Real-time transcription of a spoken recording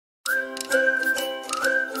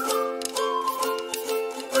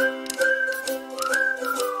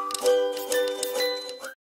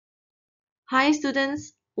Hi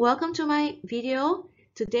students, welcome to my video.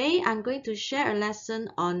 Today I'm going to share a lesson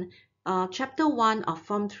on chapter 1 of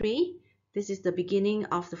Form 3. This is the beginning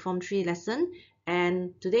of the Form 3 lesson,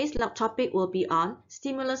 and today's topic will be on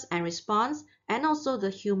stimulus and response and also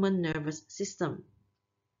the human nervous system.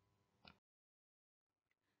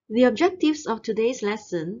 The objectives of today's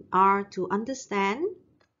lesson are to understand,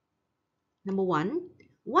 number 1,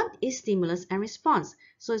 what is stimulus and response?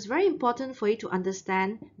 So it's very important for you to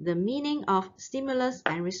understand the meaning of stimulus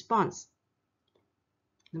and response.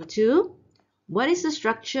 Number 2, what is the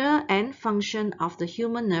structure and function of the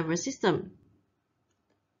human nervous system?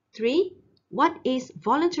 3, what is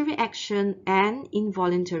voluntary action and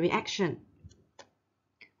involuntary action?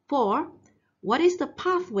 4, what is the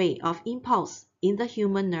pathway of impulse in the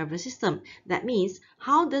human nervous system? That means,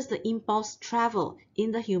 how does the impulse travel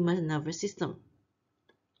in the human nervous system?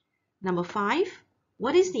 Number 5,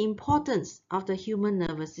 what is the importance of the human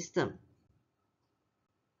nervous system?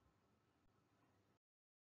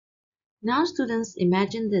 Now students,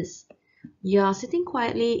 imagine this. You are sitting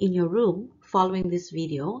quietly in your room following this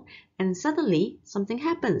video, and suddenly something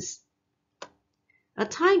happens. A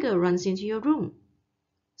tiger runs into your room.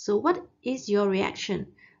 So what is your reaction?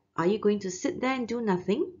 Are you going to sit there and do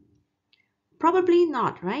nothing? Probably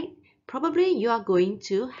not, right? Probably you are going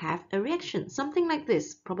to have a reaction, something like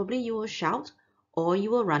this. Probably you will shout or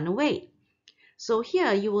you will run away. So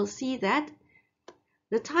here you will see that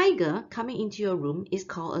the tiger coming into your room is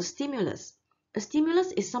called a stimulus. A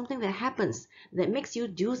stimulus is something that happens that makes you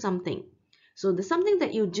do something. So the something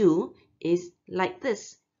that you do is like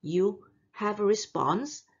this. You have a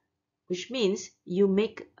response, which means you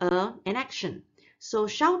make an action. So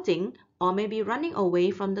shouting or maybe running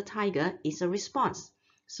away from the tiger is a response.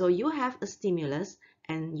 So you have a stimulus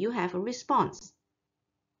and you have a response.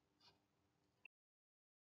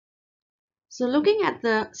 So looking at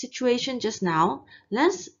the situation just now,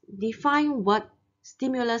 let's define what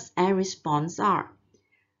stimulus and response are.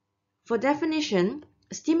 For definition,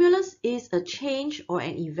 a stimulus is a change or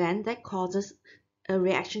an event that causes a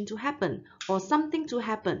reaction to happen or something to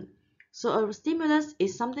happen. So a stimulus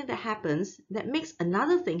is something that happens that makes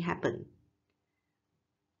another thing happen.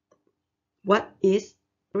 What is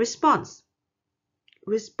response?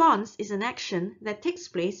 Response is an action that takes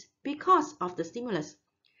place because of the stimulus.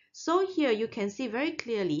 So here you can see very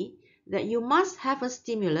clearly that you must have a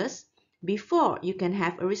stimulus before you can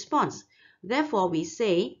have a response. Therefore, we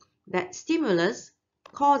say that stimulus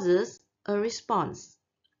causes a response.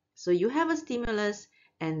 So you have a stimulus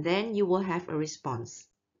and then you will have a response.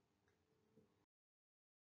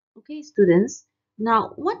 Okay, students,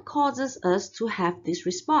 now what causes us to have this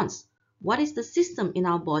response? What is the system in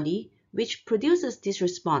our body which produces this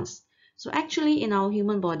response? So actually in our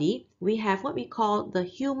human body, we have what we call the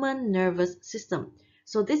human nervous system.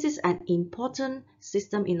 So this is an important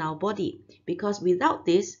system in our body because without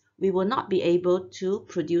this, we will not be able to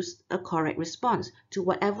produce a correct response to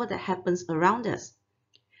whatever that happens around us.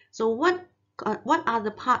 So what are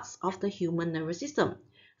the parts of the human nervous system?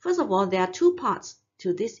 First of all, there are two parts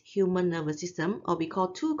to this human nervous system, or we call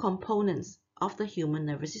two components of the human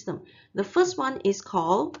nervous system. The first one is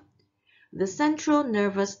called the central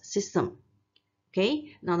nervous system.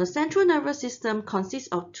 Okay, now the central nervous system consists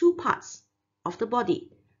of two parts of the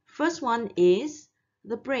body. First one is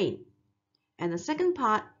the brain, and the second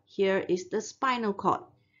part here is the spinal cord.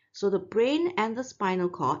 So the brain and the spinal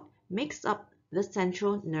cord makes up the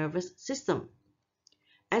central nervous system.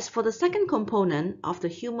 As for the second component of the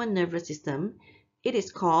human nervous system, it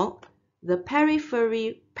is called the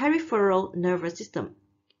peripheral nervous system.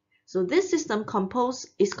 So this system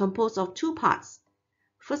is composed of two parts.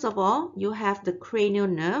 First of all, you have the cranial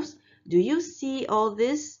nerves. Do you see all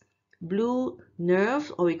these blue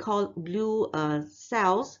nerves, or we call blue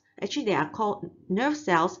cells? Actually, they are called nerve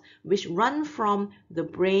cells, which run from the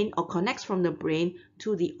brain or connects from the brain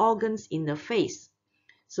to the organs in the face.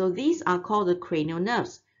 So these are called the cranial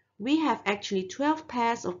nerves. We have actually 12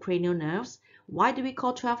 pairs of cranial nerves. Why do we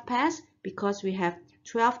call 12 pairs? Because we have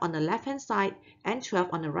 12 on the left-hand side and 12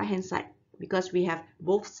 on the right-hand side, because we have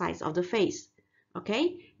both sides of the face.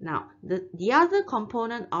 Okay, now the other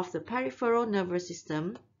component of the peripheral nervous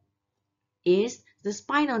system is the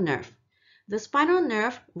spinal nerve. The spinal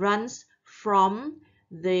nerve runs from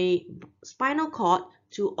the spinal cord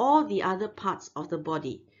to all the other parts of the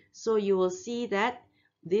body. So you will see that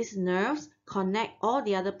these nerves connect all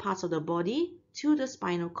the other parts of the body to the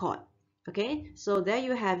spinal cord. Okay, so there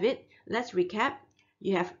you have it. Let's recap.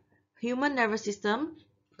 You have human nervous system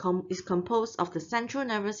is composed of the central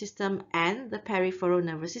nervous system and the peripheral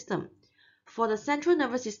nervous system. For the central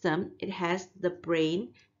nervous system, it has the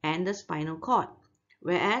brain and the spinal cord.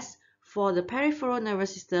 Whereas For the peripheral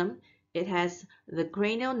nervous system, it has the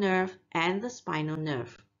cranial nerve and the spinal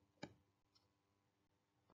nerve.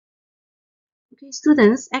 Okay,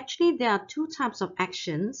 students, actually there are two types of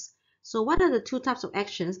actions. So what are the two types of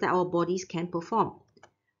actions that our bodies can perform?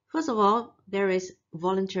 First of all, there is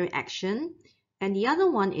voluntary action, and the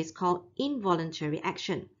other one is called involuntary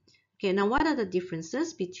action. Okay, now what are the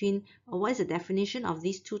differences between, or what is the definition of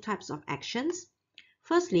these two types of actions?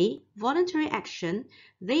 Firstly, voluntary action,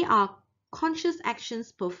 they are conscious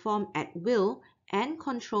actions performed at will and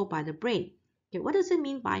controlled by the brain. Okay, what does it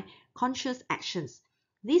mean by conscious actions?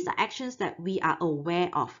 These are actions that we are aware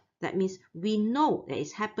of. That means we know that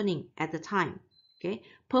it's happening at the time. Okay,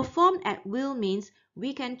 performed at will means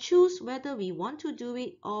we can choose whether we want to do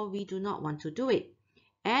it or we do not want to do it.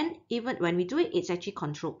 And even when we do it, it's actually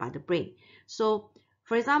controlled by the brain. So,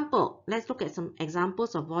 for example, let's look at some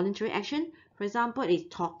examples of voluntary action. For example,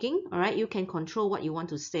 it's talking, all right? You can control what you want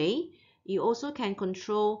to say. You also can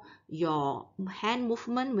control your hand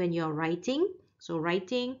movement when you're writing. So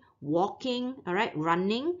writing, walking, all right,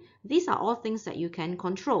 running. These are all things that you can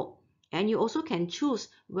control. And you also can choose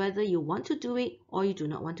whether you want to do it or you do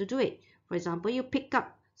not want to do it. For example, you pick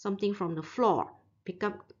up something from the floor,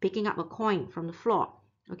 picking up a coin from the floor.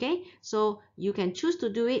 Okay, so you can choose to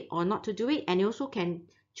do it or not to do it, and you also can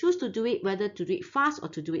choose to do it whether to do it fast or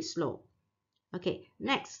to do it slow. Okay,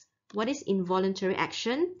 next, what is involuntary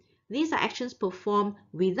action? These are actions performed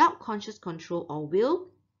without conscious control or will.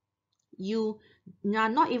 You are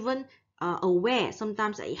not even aware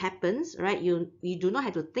sometimes that it happens, right? You do not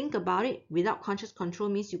have to think about it. Without conscious control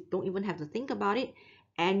means you don't even have to think about it,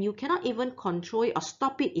 and you cannot even control it or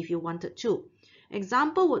stop it if you wanted to.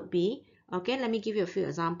 Example would be, okay, let me give you a few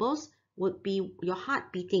examples, would be your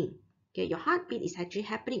heart beating. Okay, your heartbeat is actually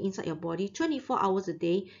happening inside your body 24 hours a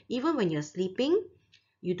day, even when you're sleeping.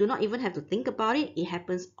 You do not even have to think about it. It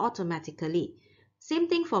happens automatically. Same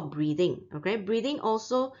thing for breathing. Okay, breathing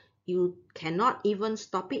also, you cannot even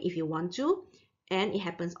stop it if you want to, and it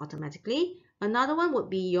happens automatically. Another one would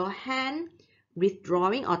be your hand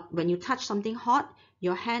withdrawing, or when you touch something hot,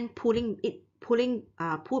 your hand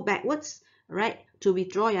pull backwards, right, to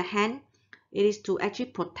withdraw your hand. It is to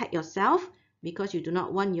actually protect yourself because you do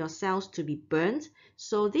not want your cells to be burnt.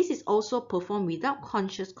 So this is also performed without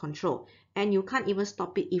conscious control, and you can't even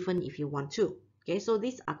stop it even if you want to. Okay, so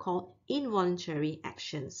these are called involuntary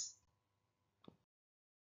actions.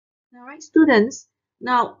 All right, students.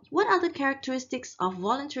 Now, what are the characteristics of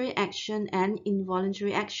voluntary action and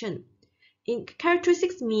involuntary action?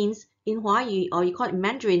 Characteristics means in Hwayi, or you call it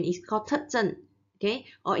Mandarin, it's called 特征, okay?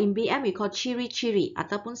 Or in BM, we call ciri-ciri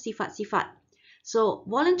ataupun sifat-sifat. So,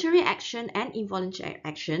 voluntary action and involuntary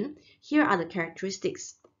action, here are the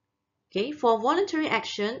characteristics. Okay, for voluntary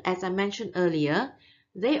action, as I mentioned earlier,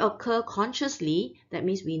 they occur consciously. That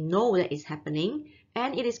means we know that it's happening,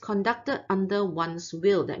 and it is conducted under one's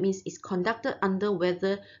will. That means it's conducted under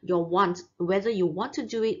whether you want to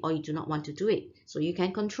do it or you do not want to do it. So you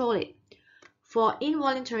can control it. For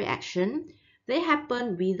involuntary action, they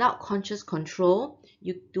happen without conscious control.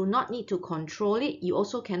 You do not need to control it. You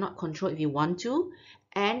also cannot control if you want to,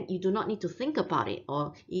 and you do not need to think about it,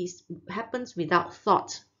 or it happens without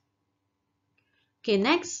thought. Okay,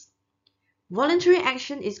 next, voluntary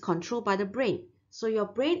action is controlled by the brain. So your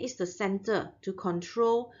brain is the center to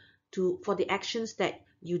control for the actions that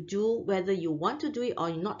you do, whether you want to do it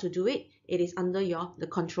or not to do it. It is under the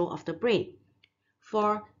control of the brain.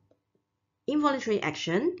 For involuntary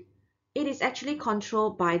action, it is actually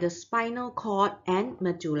controlled by the spinal cord and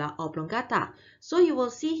medulla oblongata. So you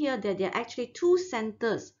will see here that there are actually two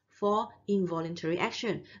centers for involuntary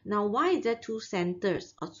action. Now, why is there two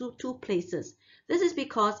centers or two places? This is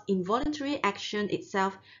because involuntary action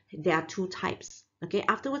itself, there are two types. Okay,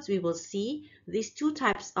 afterwards we will see these two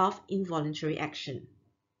types of involuntary action.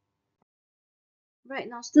 Right,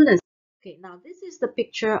 now students, okay, now this is the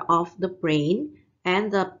picture of the brain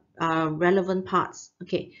and the relevant parts.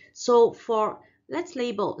 Okay, so let's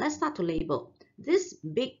start to label. This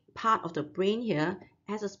big part of the brain here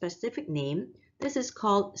has a specific name. This is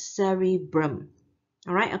called cerebrum.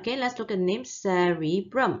 All right, okay, let's look at the name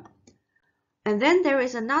cerebrum. And then there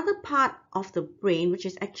is another part of the brain which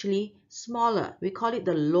is actually smaller. We call it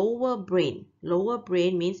the lower brain. Lower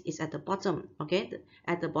brain means it's at the bottom, okay,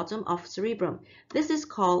 at the bottom of cerebrum. This is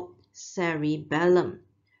called cerebellum.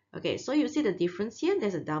 Okay, so you see the difference here.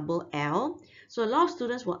 There's a double L. So a lot of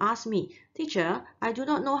students will ask me, teacher, I do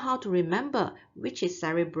not know how to remember which is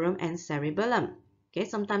cerebrum and cerebellum. Okay,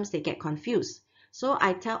 sometimes they get confused. So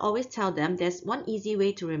I always tell them there's one easy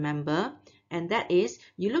way to remember, and that is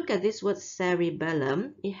you look at this word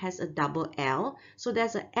cerebellum. It has a double L, so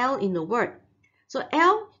there's an L in the word. So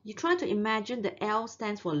L you try to imagine the L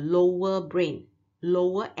stands for lower brain.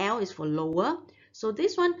 Lower, L is for lower. So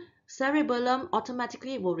this one, cerebellum,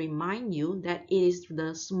 automatically will remind you that it is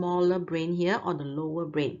the smaller brain here, or the lower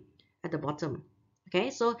brain at the bottom. Okay,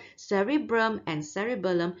 so cerebrum and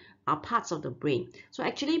cerebellum are parts of the brain. So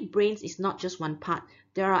actually, brains is not just one part.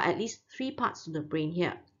 There are at least 3 parts to the brain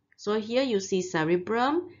here. So here you see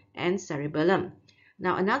cerebrum and cerebellum.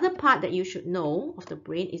 Now, another part that you should know of the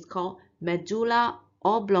brain is called medulla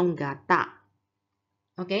oblongata.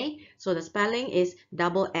 Okay, so the spelling is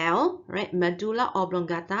double L, right? Medulla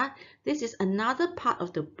oblongata. This is another part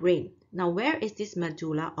of the brain. Now, where is this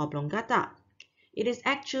medulla oblongata? It is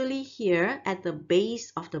actually here at the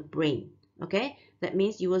base of the brain. Okay, that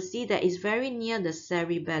means you will see that it's very near the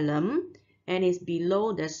cerebellum and is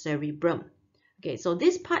below the cerebrum. Okay, so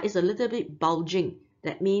this part is a little bit bulging.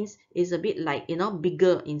 That means it's a bit like,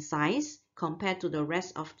 bigger in size compared to the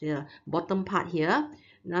rest of the bottom part here.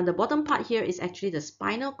 Now, the bottom part here is actually the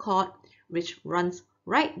spinal cord, which runs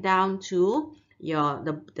right down to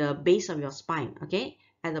the base of your spine, okay,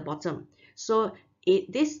 at the bottom. So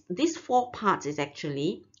these 4 parts is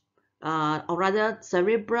actually, or rather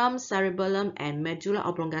cerebrum, cerebellum, and medulla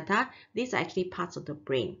oblongata, these are actually parts of the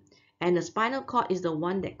brain. And the spinal cord is the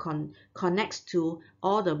one that connects to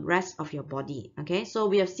all the rest of your body. Okay, so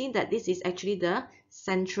we have seen that this is actually the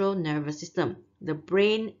central nervous system, the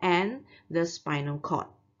brain and the spinal cord.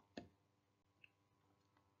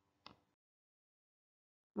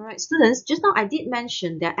 All right, students, just now I did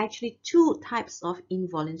mention there are actually 2 types of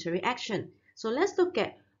involuntary action. So let's look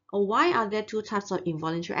at why are there 2 types of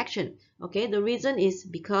involuntary action? Okay, the reason is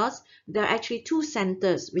because there are actually 2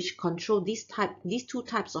 centers which control these 2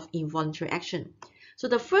 types of involuntary action. So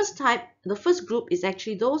the first group is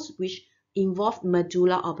actually those which involve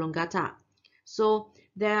medulla oblongata. So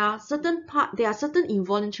there are certain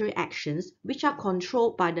involuntary actions which are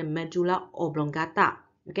controlled by the medulla oblongata.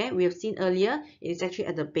 Okay, we have seen earlier it is actually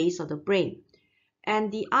at the base of the brain.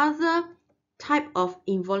 And the other type of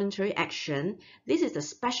involuntary action, this is a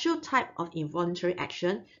special type of involuntary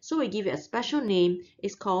action, so we give it a special name.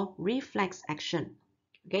 It's called reflex action.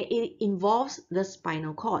 Okay, it involves the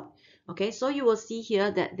spinal cord. Okay, so you will see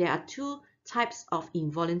here that there are 2 types of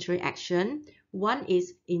involuntary action. One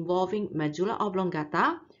is involving medulla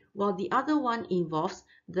oblongata, while the other one involves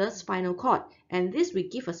the spinal cord, and this we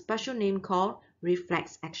give a special name called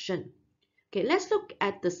reflex action. Okay, let's look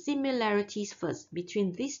at the similarities first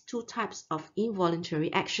between these 2 types of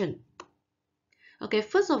involuntary action. Okay,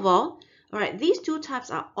 first of all, these 2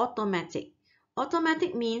 types are automatic.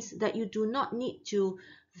 Automatic means that you do not need to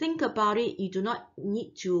think about it, you do not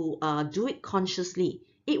need to do it consciously.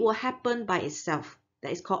 It will happen by itself.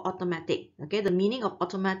 That is called automatic. Okay, the meaning of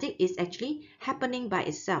automatic is actually happening by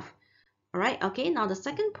itself. Alright, okay, now the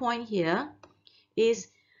second point here is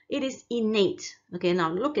it is innate. Okay,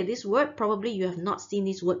 now look at this word. Probably you have not seen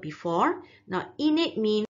this word before. Now, innate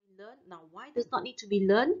means learn. Now, why does not need to be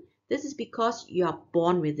learned? This is because you are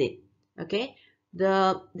born with it. Okay,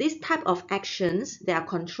 this type of actions, they are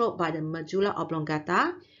controlled by the medulla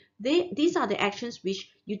oblongata. These are the actions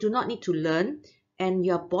which you do not need to learn, and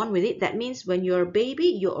you are born with it. That means when you're a baby,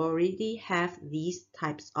 you already have these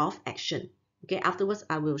types of action. Okay, afterwards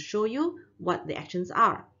I will show you what the actions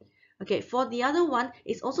are. Okay, for the other one,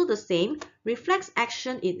 it's also the same. Reflex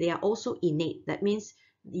action, they are also innate. That means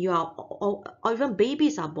or even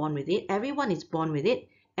babies are born with it. Everyone is born with it,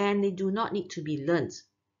 and they do not need to be learned.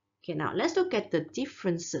 Okay, now let's look at the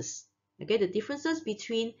differences. Okay, the differences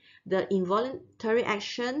between the involuntary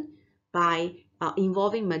action by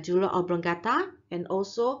involving medulla oblongata and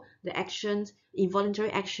also the involuntary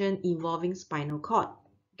action involving spinal cord.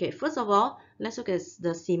 Okay, first of all, let's look at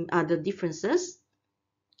the differences.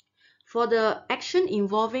 For the action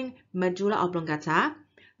involving medulla oblongata,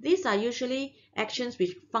 these are usually actions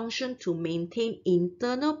which function to maintain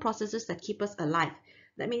internal processes that keep us alive.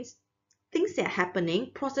 That means things that are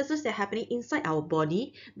happening, processes that are happening inside our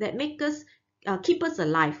body that make us keep us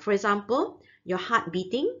alive. For example, your heart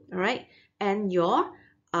beating, all right, and your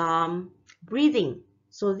breathing.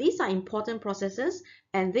 So these are important processes,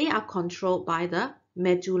 and they are controlled by the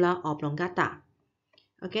medulla oblongata.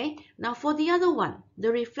 Okay, now for the other one,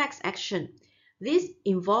 the reflex action. This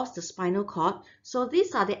involves the spinal cord. So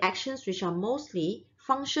these are the actions which are mostly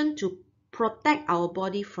function to protect our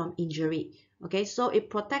body from injury. Okay, so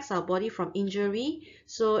it protects our body from injury.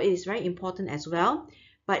 So it is very important as well.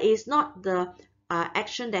 But it is not the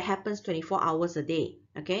action that happens 24 hours a day.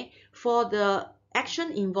 Okay, for the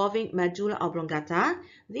action involving medulla oblongata,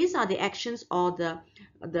 these are the actions or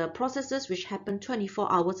the processes which happen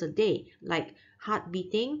 24 hours a day, like heart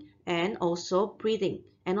beating and also breathing.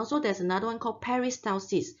 And also there's another one called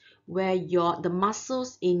peristalsis, where the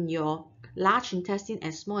muscles in your large intestine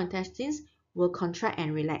and small intestines will contract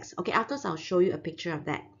and relax. Okay, afterwards I'll show you a picture of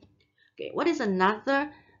that. Okay, what is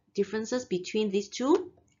another differences between these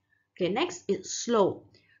two? Okay, next is slow.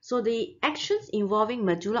 So the actions involving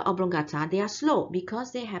medulla oblongata, they are slow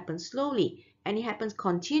because they happen slowly and it happens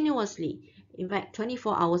continuously, in fact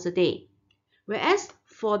 24 hours a day. Whereas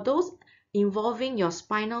for those involving your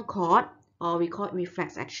spinal cord, or we call it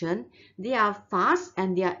reflex action, they are fast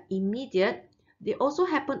and they are immediate. They also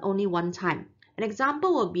happen only one time. An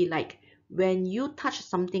example will be like when you touch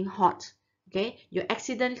something hot, okay, you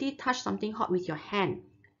accidentally touch something hot with your hand.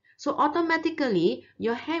 So automatically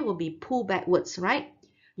your hand will be pulled backwards, right?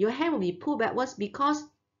 Your hand will be pulled backwards because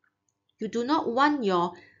you do not want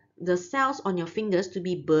the cells on your fingers to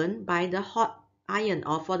be burned by the hot iron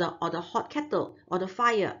or the hot kettle or the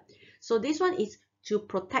fire. So this one is to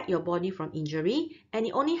protect your body from injury, and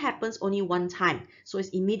it only happens only one time. So it's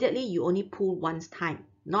immediately you only pull once time,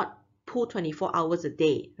 not pull 24 hours a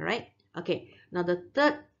day, right? Okay, now the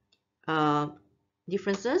third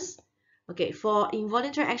differences. Okay, for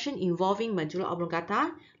involuntary action involving medulla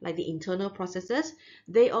oblongata, like the internal processes,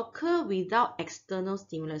 they occur without external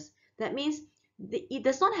stimulus. That means it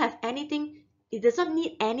does not have anything, it does not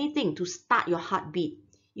need anything to start your heartbeat.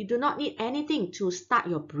 You do not need anything to start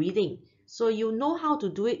your breathing. So you know how to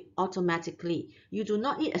do it automatically. You do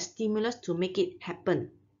not need a stimulus to make it happen.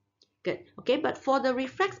 Good. Okay, but for the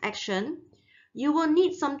reflex action, you will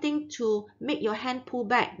need something to make your hand pull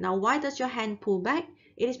back. Now, why does your hand pull back?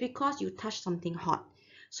 It is because you touch something hot.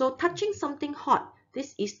 So touching something hot,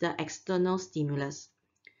 this is the external stimulus.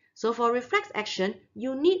 So for reflex action,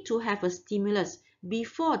 you need to have a stimulus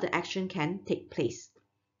before the action can take place.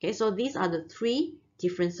 Okay, so these are the three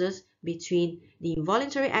differences between the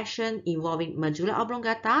involuntary action involving medulla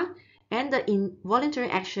oblongata and the involuntary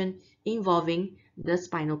action involving the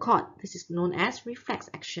spinal cord. This is known as reflex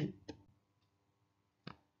action.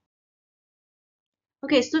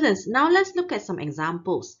 Okay, students, now let's look at some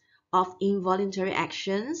examples of involuntary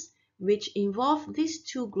actions which involve these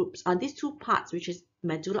two groups, these two parts, which is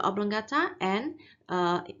medulla oblongata and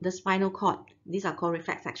the spinal cord. These are called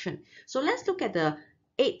reflex action. So let's look at the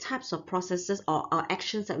 8 types of processes or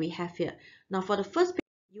actions that we have here. Now for the first,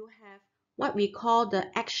 you have what we call the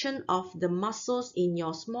action of the muscles in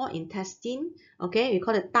your small intestine. Okay, we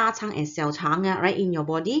call it 大肠 and 小肠, right, in your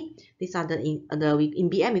body. These are in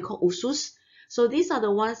BM we call usus. So these are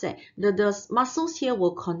the ones that the muscles here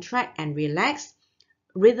will contract and relax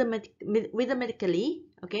rhythmically,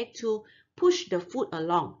 okay, to push the food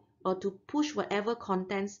along or to push whatever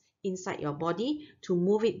contents inside your body to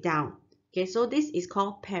move it down. Okay, so this is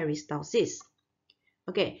called peristalsis.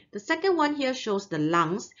 Okay, the second one here shows the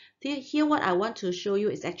lungs. Here what I want to show you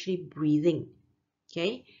is actually breathing.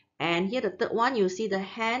 Okay, and here the third one, you see the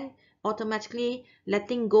hand automatically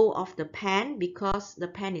letting go of the pan because the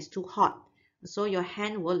pan is too hot. So your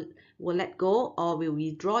hand will let go or will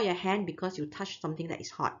withdraw your hand because you touched something that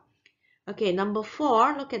is hot. Okay, number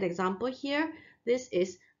 4, look at the example here. This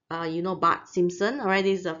is you know, Bart Simpson. All right,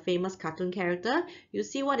 this is a famous cartoon character. You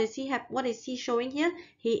see what is he showing here?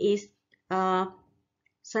 He is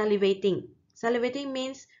salivating. Salivating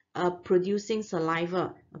means producing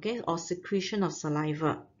saliva, okay, or secretion of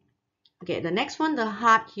saliva. Okay, the next one, the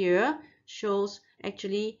heart here shows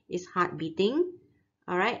actually is heart beating.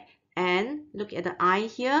 All right, and look at the eye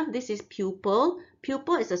here. This is pupil.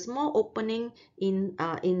 Pupil is a small opening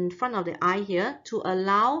in front of the eye here to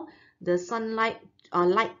allow the sunlight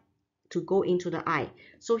light to go into the eye.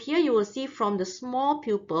 So here you will see from the small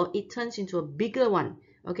pupil, it turns into a bigger one.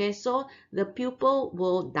 Okay, so the pupil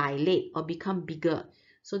will dilate or become bigger.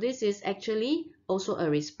 So this is actually also a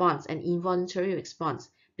response, an involuntary response,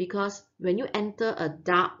 because when you enter a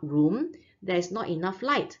dark room, there is not enough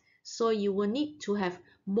light. So you will need to have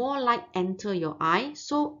more light enter your eye.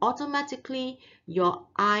 So automatically your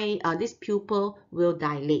eye, this pupil will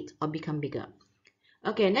dilate or become bigger.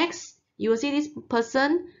 Okay, next, you will see this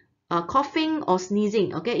person coughing or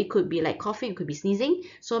sneezing. Okay, it could be like coughing, it could be sneezing.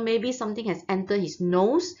 So maybe something has entered his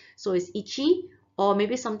nose, so it's itchy, or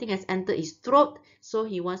maybe something has entered his throat, so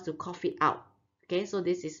he wants to cough it out. Okay, so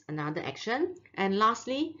this is another action. And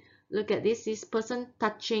lastly, look at this person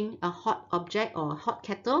touching a hot object or a hot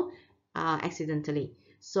kettle accidentally.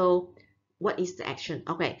 So what is the action?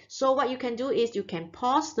 Okay, so what you can do is you can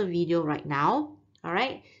pause the video right now, all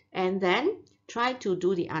right, and then try to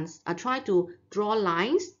do try to draw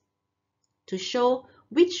lines to show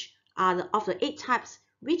which are of the 8 types,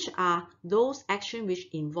 which are those actions which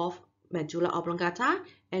involve medulla oblongata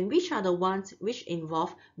and which are the ones which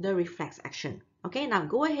involve the reflex action. Okay, now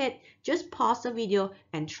go ahead, just pause the video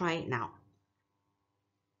and try it now.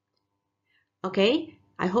 Okay,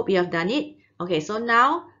 I hope you have done it. Okay, so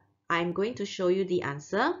now I'm going to show you the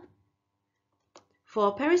answer.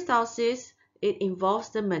 For peristalsis, it involves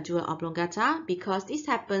the medulla oblongata because this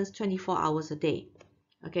happens 24 hours a day.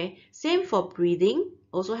 Okay, same for breathing,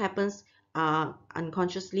 also happens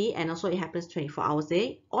unconsciously, and also it happens 24 hours a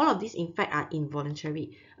day. All of these in fact are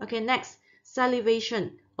involuntary. Okay, next,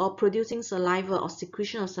 salivation or producing saliva or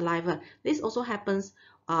secretion of saliva. This also happens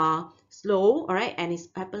slow, all right, and it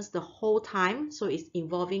happens the whole time, so it's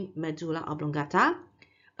involving medulla oblongata.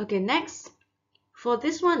 Okay, next, for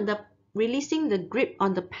this one, the releasing the grip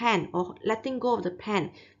on the pen or letting go of the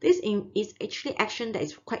pen. This is actually action that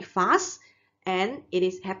is quite fast, and it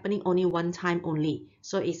is happening only one time only.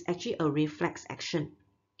 So it's actually a reflex action.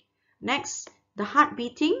 Next, the heart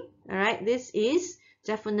beating. All right, this is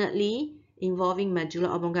definitely involving medulla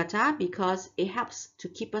oblongata because it helps to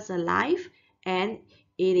keep us alive, and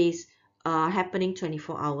it is happening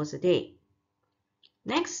 24 hours a day.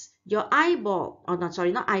 Next, your eyeball, or not,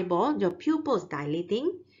 sorry, not eyeball, your pupils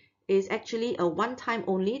dilating is actually a one-time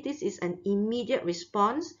only. This is an immediate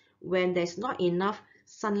response when there's not enough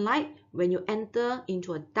sunlight. When you enter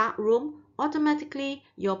into a dark room, automatically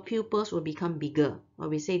your pupils will become bigger, or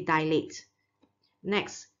we say dilate.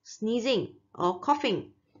 Next, sneezing or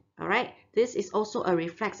coughing. All right, this is also a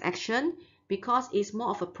reflex action because it's more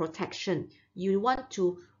of a protection. You want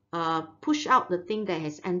to push out the thing that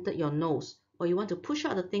has entered your nose, or you want to push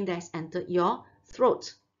out the thing that has entered your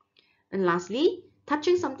throat. And lastly,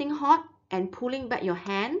 touching something hot and pulling back your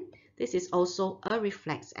hand. This is also a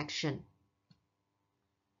reflex action.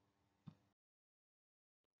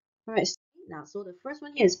 All right, now, so the first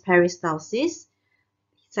one here is peristalsis.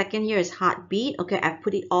 Second here is heartbeat. Okay, I've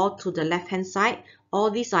put it all to the left-hand side.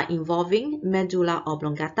 All these are involving medulla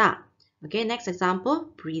oblongata. Okay, next example,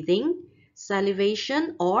 breathing,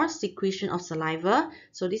 salivation or secretion of saliva.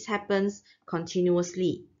 So this happens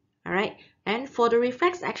continuously. All right, and for the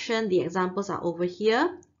reflex action, the examples are over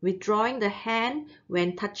here. Withdrawing the hand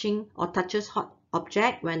when touching or touches hot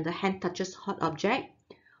object, when the hand touches hot object.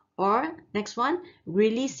 Or next one,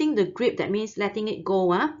 releasing the grip, that means letting it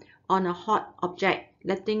go on a hot object.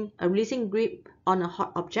 Releasing grip on a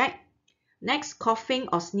hot object. Next, coughing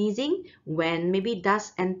or sneezing when maybe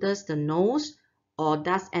dust enters the nose or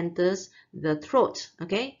dust enters the throat.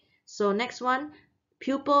 Okay, so next one,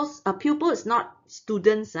 pupils. Pupil is not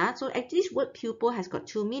students. So actually this word pupil has got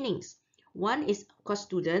two meanings. One is of course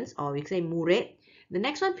students, or we say murid. The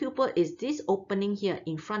next one, pupil, is this opening here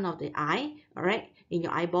in front of the eye, all right, in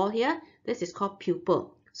your eyeball here. This is called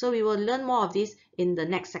pupil. So we will learn more of this in the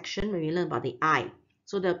next section when we learn about the eye.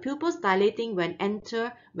 So the pupils dilating when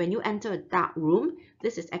you enter a dark room,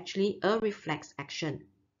 this is actually a reflex action.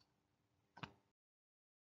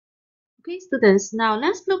 Okay, students, now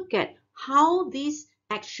let's look at how this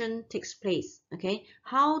action takes place. Okay,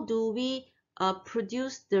 how do we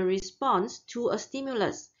produce the response to a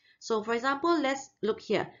stimulus? So for example, let's look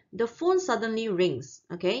here. The phone suddenly rings.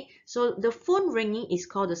 Okay, so the phone ringing is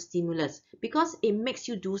called a stimulus because it makes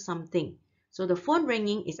you do something. So the phone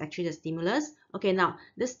ringing is actually the stimulus. Okay, now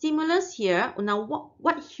the stimulus here, now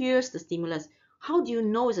what hears the stimulus? How do you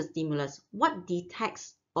know it's a stimulus? What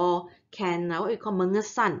detects or can, what we call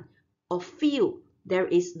mengesan, or feel there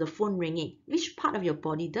is the phone ringing? Which part of your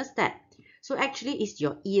body does that? So actually it's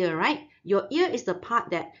your ear, right? Your ear is the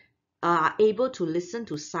part that are able to listen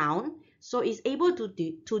to sound. So it's able to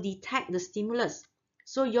detect the stimulus.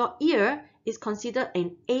 So your ear is considered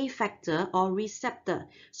an affector or receptor.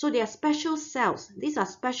 So there are special cells. These are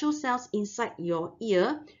special cells inside your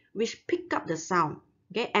ear which pick up the sound.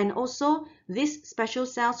 Okay, and also these special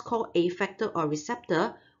cells called affector or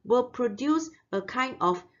receptor will produce a kind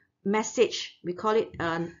of message. We call it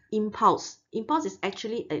an impulse. Impulse is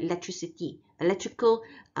actually electrical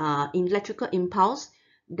impulse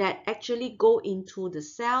that actually go into the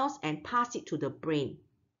cells and pass it to the brain.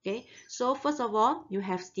 Okay, so first of all, you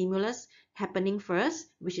have stimulus happening first,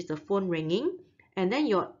 which is the phone ringing, and then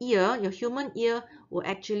your ear, your human ear, will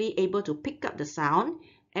actually able to pick up the sound,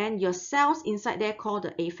 and your cells inside there called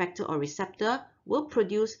the affector or receptor will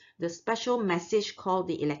produce the special message called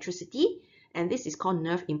the electricity, and this is called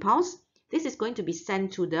nerve impulse. This is going to be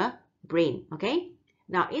sent to the brain. Okay,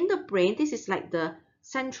 now in the brain, this is like the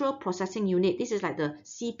central processing unit. This is like the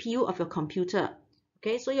CPU of your computer.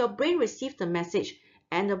 Okay, so your brain receives the message,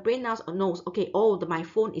 and the brain now knows, okay, oh, my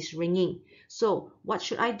phone is ringing. So what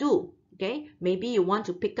should I do? Okay, maybe you want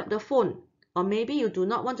to pick up the phone. or maybe you do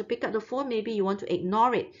not want to pick up the phone, maybe you want to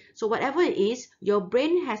ignore it. So whatever it is, your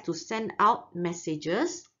brain has to send out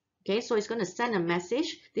messages. Okay, so it's going to send a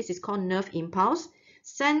message. This is called nerve impulse.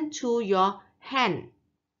 Send to your hand,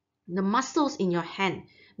 the muscles in your hand.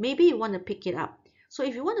 Maybe you want to pick it up. So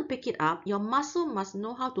if you want to pick it up, your muscle must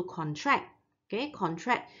know how to contract. Okay,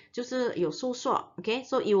 contract 就是有收缩. Okay,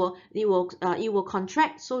 so it will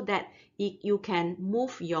contract so that you can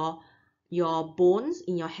move your bones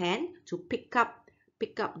in your hand to pick up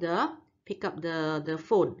the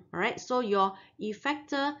phone. All right, so your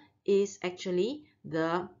effector is actually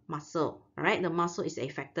the muscle. All right, the muscle is the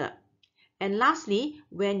effector. And lastly,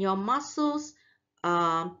 when your muscles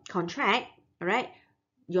contract, all right,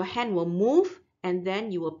 your hand will move, and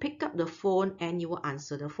then you will pick up the phone and you will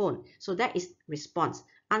answer the phone. So that is response.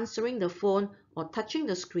 Answering the phone or touching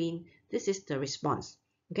the screen, this is the response.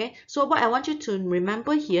 Okay, so what I want you to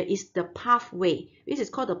remember here is the pathway. This is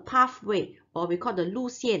called the pathway, or we call the 路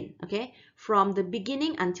线. Okay, from the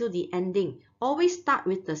beginning until the ending. Always start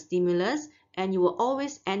with the stimulus and you will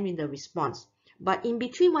always end with the response. But in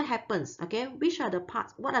between, what happens? Okay, which are the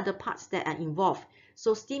parts? What are the parts that are involved?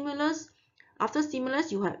 So stimulus, after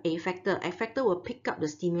stimulus, you have effector. Effector will pick up the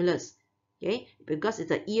stimulus. Okay, because it's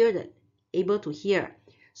the ear that able to hear.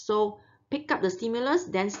 So pick up the stimulus,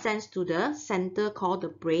 then sends to the center called the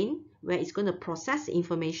brain, where it's going to process the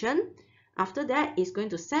information. After that, it's going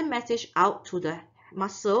to send message out to the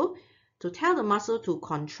muscle to tell the muscle to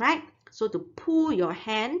contract, so to pull your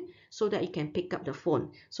hand so that you can pick up the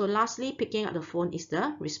phone. So lastly, picking up the phone is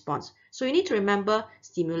the response. So you need to remember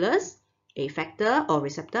stimulus, effector or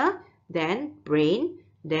receptor, then brain,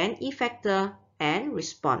 then effector and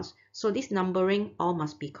response. So this numbering all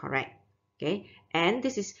must be correct. Okay, and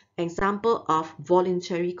this is example of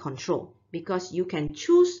voluntary control, because you can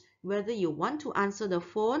choose whether you want to answer the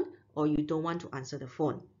phone or you don't want to answer the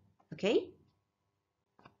phone. Okay.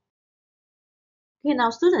 Okay, now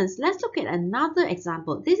students, let's look at another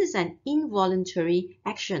example. This is an involuntary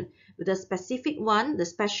action with a specific one, the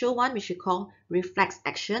special one, which we call reflex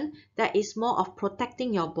action, that is more of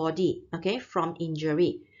protecting your body, okay, from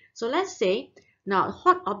injury. So let's say now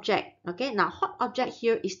hot object, okay, now hot object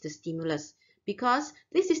here is the stimulus, because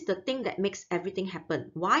this is the thing that makes everything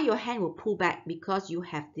happen. Why your hand will pull back? Because you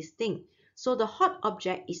have this thing. So the hot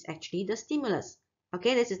object is actually the stimulus.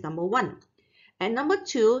 Okay, this is number one. And number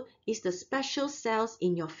two is the special cells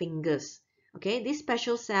in your fingers. Okay, these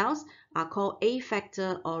special cells are called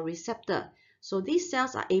effector or receptor. So these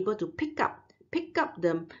cells are able to pick up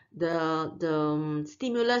the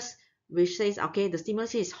stimulus, which says, okay, the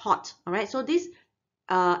stimulus is hot. All right, so these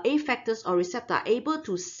effectors or receptor are able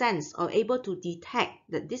to sense or able to detect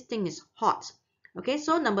that this thing is hot. Okay,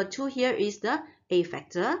 so number two here is the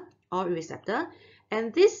effector or receptor,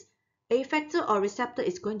 and this effector or receptor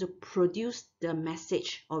is going to produce the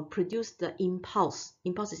message or produce the impulse.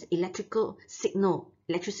 Impulse is electrical signal,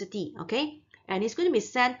 electricity, okay? And it's going to be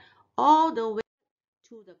sent all the way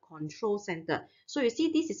to the control center. So you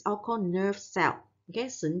see, this is all called nerve cell, okay?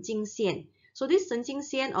 神经线. So this 神经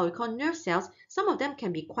线, or we call nerve cells, some of them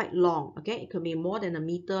can be quite long, okay? It could be more than 1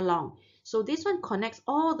 meter long. So this one connects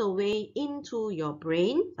all the way into your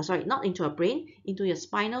brain, sorry, not into your brain, into your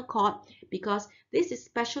spinal cord, because this is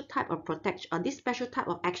special type of protection, or this special type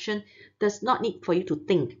of action does not need for you to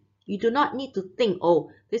think. You do not need to think,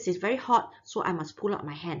 oh, this is very hot, so I must pull out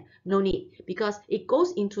my hand. No need, because it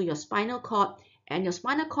goes into your spinal cord, and your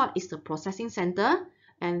spinal cord is the processing center,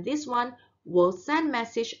 and this one will send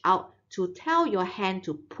message out to tell your hand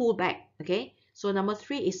to pull back, okay? So number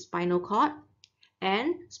three is spinal cord.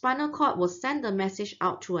 And spinal cord will send the message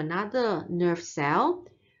out to another nerve cell,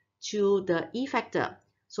 to the effector.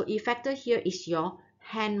 So effector here is your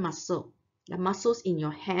hand muscle, the muscles in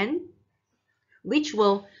your hand, which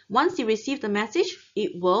will, once you receive the message,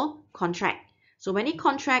 it will contract. So when it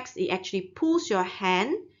contracts, it actually pulls your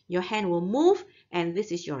hand will move, and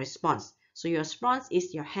this is your response. So your response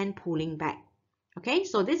is your hand pulling back. Okay,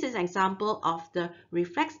 so this is an example of the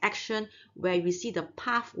reflex action where we see the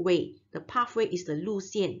pathway. The pathway is the 路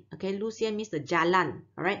线. Okay, 路线 means the jalan,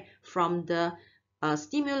 all right, from the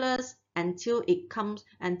stimulus until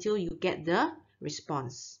you get the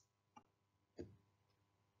response.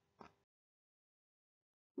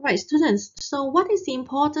 Right, students, so what is the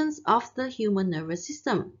importance of the human nervous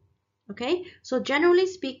system? Okay, so generally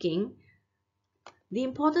speaking, the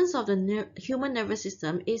importance of the human nervous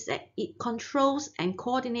system is that it controls and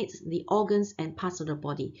coordinates the organs and parts of the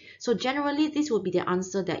body. So generally, this will be the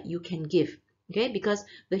answer that you can give, okay? Because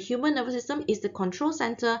the human nervous system is the control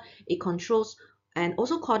center. It controls and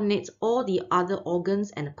also coordinates all the other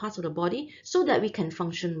organs and parts of the body so that we can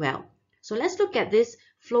function well. So let's look at this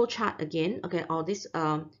flow chart again, okay, or this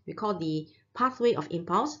we call the pathway of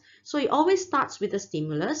impulse. So it always starts with the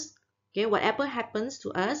stimulus, okay, whatever happens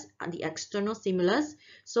to us, the external stimulus.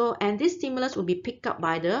 So, and this stimulus will be picked up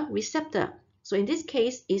by the receptor. So in this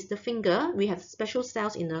case is the finger. We have special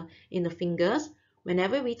cells in the fingers.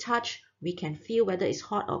 Whenever we touch, we can feel whether it's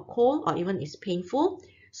hot or cold or even it's painful.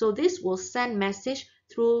 So this will send message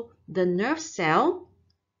through the nerve cell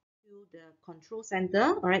to the control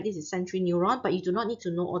center. All right, this is sensory neuron, but you do not need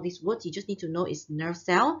to know all these words. You just need to know it's nerve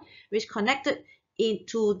cell, which connected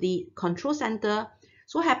into the control center.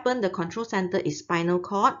 So happen the control center is spinal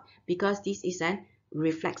cord because this is an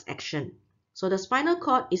reflex action. So the spinal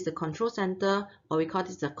cord is the control center, or we call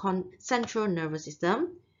this the central nervous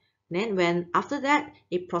system. Then when after that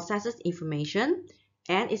it processes information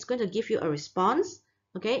and it's going to give you a response,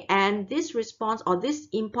 okay, and this response or this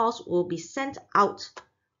impulse will be sent out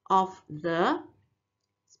of the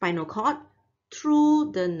spinal cord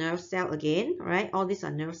through the nerve cell again, right? All these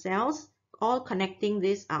are nerve cells. All connecting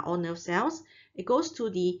these are all nerve cells. It goes to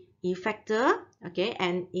the effector, okay,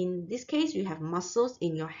 and in this case you have muscles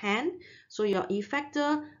in your hand. So your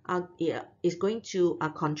effector is going to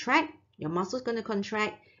contract, your muscle is going to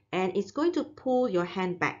contract, and it's going to pull your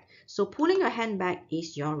hand back. So pulling your hand back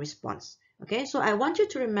is your response. Okay, so I want you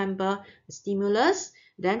to remember the stimulus,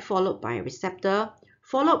 then followed by a receptor,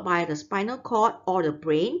 followed by the spinal cord or the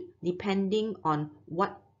brain, depending on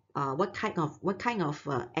what kind of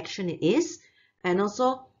action it is, and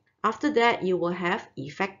also after that you will have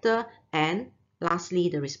effector and lastly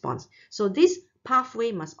the response. So this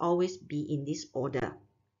pathway must always be in this order.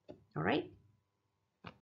 All right.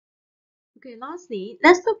 Okay, lastly,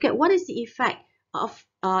 let's look at what is the effect of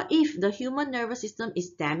if the human nervous system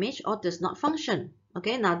is damaged or does not function.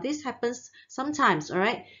 Okay, now this happens sometimes, all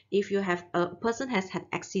right? If you have a person has had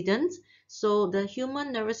accidents, so the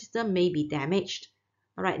human nervous system may be damaged.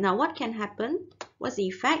 All right, now what can happen? What's the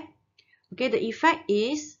effect? Okay, the effect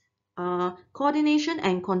is coordination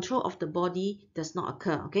and control of the body does not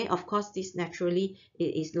occur. Okay, of course, this naturally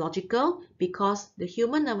is logical because the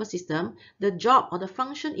human nervous system, the job or the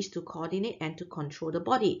function is to coordinate and to control the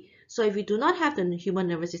body. So if you do not have the human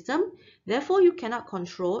nervous system, therefore you cannot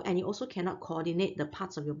control and you also cannot coordinate the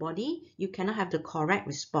parts of your body. You cannot have the correct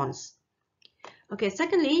response. Okay,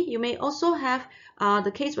 secondly, you may also have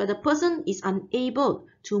the case where the person is unable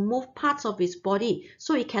to move parts of his body.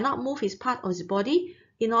 So he cannot move his part of his body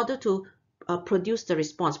in order to produce the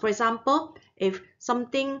response. For example, if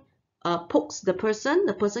something pokes the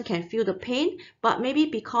person can feel the pain, but maybe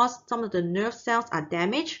because some of the nerve cells are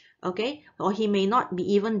damaged, okay, or he may not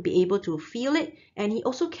even be able to feel it, and he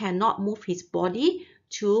also cannot move his body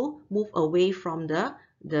to move away from the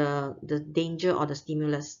danger or the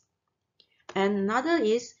stimulus. And another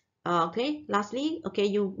is, okay, lastly, okay,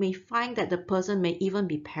 you may find that the person may even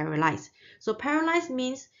be paralyzed. So paralyzed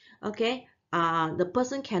means, okay, the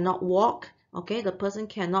person cannot walk, okay, the person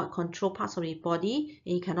cannot control parts of the body,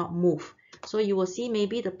 and he cannot move. So you will see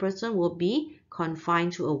maybe the person will be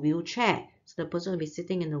confined to a wheelchair. So the person will be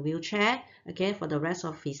sitting in a wheelchair, okay, for the rest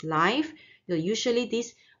of his life. Usually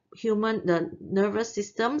this the nervous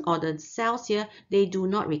system or the cells here, they do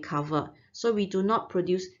not recover. So we do not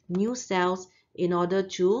produce new cells in order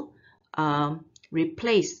to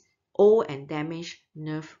replace old and damaged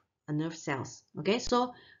nerve cells. Okay,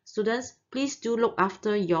 so students, please do look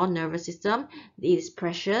after your nervous system. It is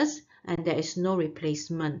precious and there is no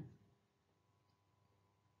replacement.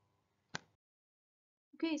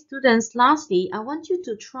 Okay, students, lastly, I want you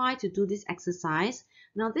to try to do this exercise.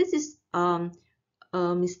 Now, this is a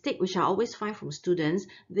mistake which I always find from students.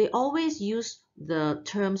 They always use the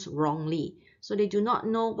terms wrongly. So they do not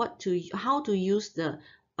know how to use the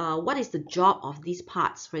what is the job of these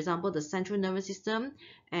parts. For example, the central nervous system,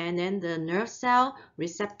 and then the nerve cell,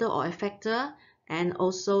 receptor or effector, and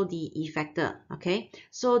also the effector. Okay,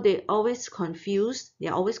 so they're always confused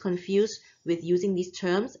with using these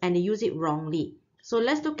terms, and they use it wrongly. So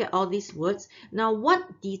let's look at all these words. Now,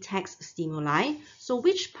 what detects stimuli? So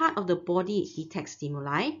which part of the body detects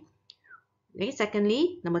stimuli? Okay,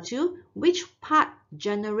 secondly, number 2, which part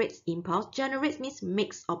generates impulse? Generates means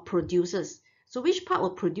makes or produces. So which part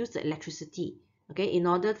will produce the electricity, okay, in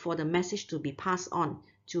order for the message to be passed on,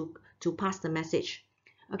 to pass the message?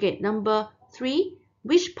 Okay, number 3,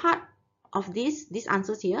 which part of these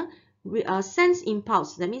answers here sense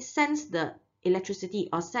impulse? That means sense the electricity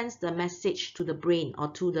or sends the message to the brain or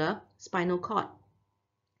to the spinal cord.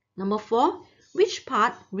 Number 4, which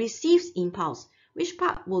part receives impulse? Which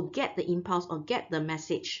part will get the impulse or get the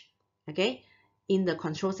message, okay, in the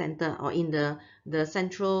control center or in the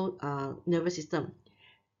central nervous system?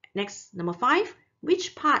 Next, number 5,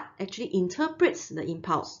 which part actually interprets the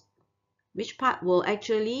impulse? Which part will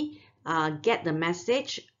actually get the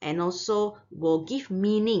message and also will give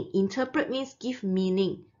meaning? Interpret means give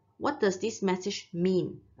meaning. What does this message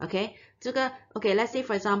mean? Okay, let's say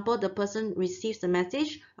for example, the person receives the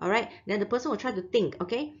message, all right, then the person will try to think,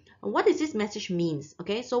 okay, what does this message means?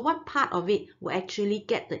 Okay, so what part of it will actually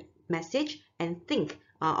get the message and think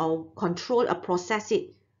or control or process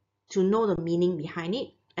it to know the meaning behind it?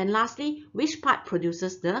 And lastly, which part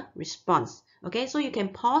produces the response? Okay, so you can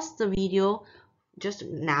pause the video just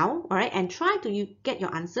now, all right, and try to get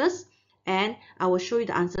your answers, and I will show you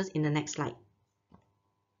the answers in the next slide.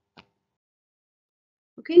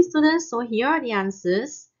 Okay, students, so here are the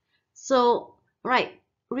answers. So, right,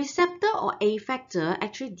 receptor or affector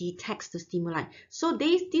actually detects the stimuli. So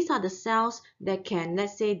these are the cells that can,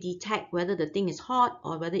 let's say, detect whether the thing is hot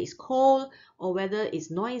or whether it's cold or whether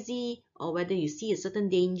it's noisy or whether you see a certain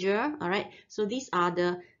danger, all right? So these are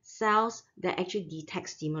the cells that actually detect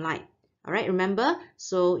stimuli. All right, remember,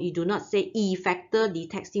 so you do not say effector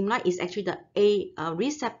detects stimuli, it's actually the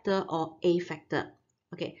receptor or affector.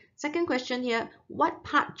 Okay, second question here, what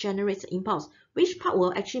part generates the impulse? Which part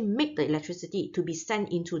will actually make the electricity to be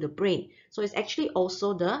sent into the brain? So it's actually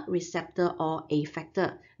also the receptor or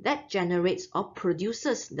affector that generates or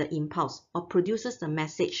produces the impulse or produces the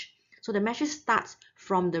message. So the message starts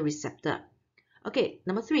from the receptor. Okay,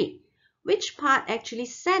 number 3, which part actually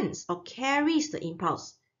sends or carries the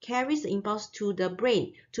impulse? Carries the impulse to the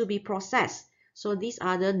brain to be processed. So these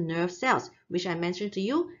are the nerve cells, which I mentioned to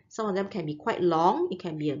you. Some of them can be quite long. It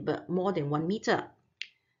can be a bit more than 1 meter.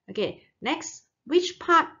 Okay, next, which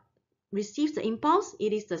part receives the impulse?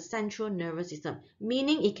 It is the central nervous system,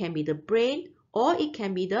 meaning it can be the brain or it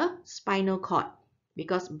can be the spinal cord,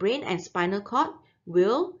 because brain and spinal cord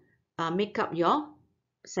will make up your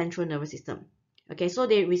central nervous system. Okay, so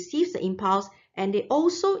they receive the impulse and they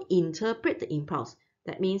also interpret the impulse.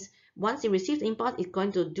 That means once it receives the impulse, it's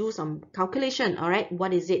going to do some calculation. All right,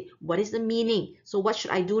 what is it? What is the meaning? So what should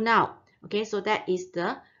I do now? Okay, so that is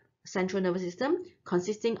the central nervous system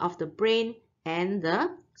consisting of the brain and the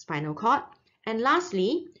spinal cord. And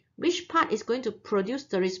lastly, which part is going to produce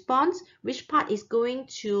the response? Which part is going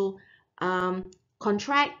to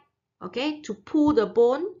contract, okay, to pull the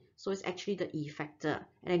bone? So it's actually the effector.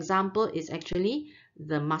 An example is actually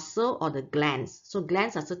the muscle or the glands. So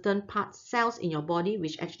glands are certain parts, cells in your body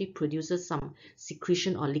which actually produces some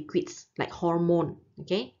secretion or liquids like hormone.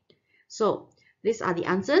 Okay, so these are the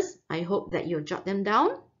answers. I hope that you'll jot them down.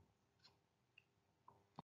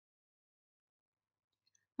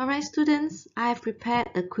 Alright students, I have prepared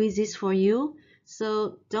a quizzes for you.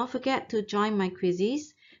 So don't forget to join my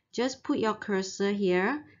quizzes. Just put your cursor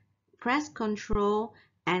here, press Ctrl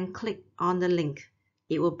and click on the link.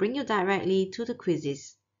 It will bring you directly to the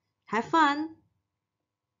quizzes. Have fun!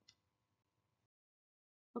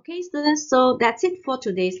 Okay students, so that's it for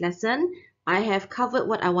today's lesson. I have covered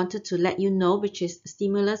what I wanted to let you know, which is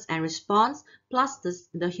stimulus and response plus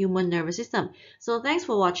the human nervous system. So thanks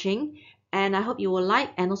for watching, and I hope you will like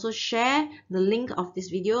and also share the link of this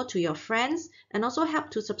video to your friends, and also help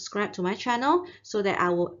to subscribe to my channel so that I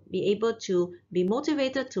will be able to be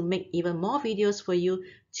motivated to make even more videos for you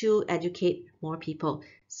to educate more people.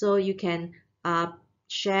 So you can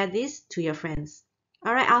share this to your friends.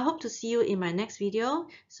 Alright, I hope to see you in my next video.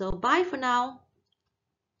 So bye for now.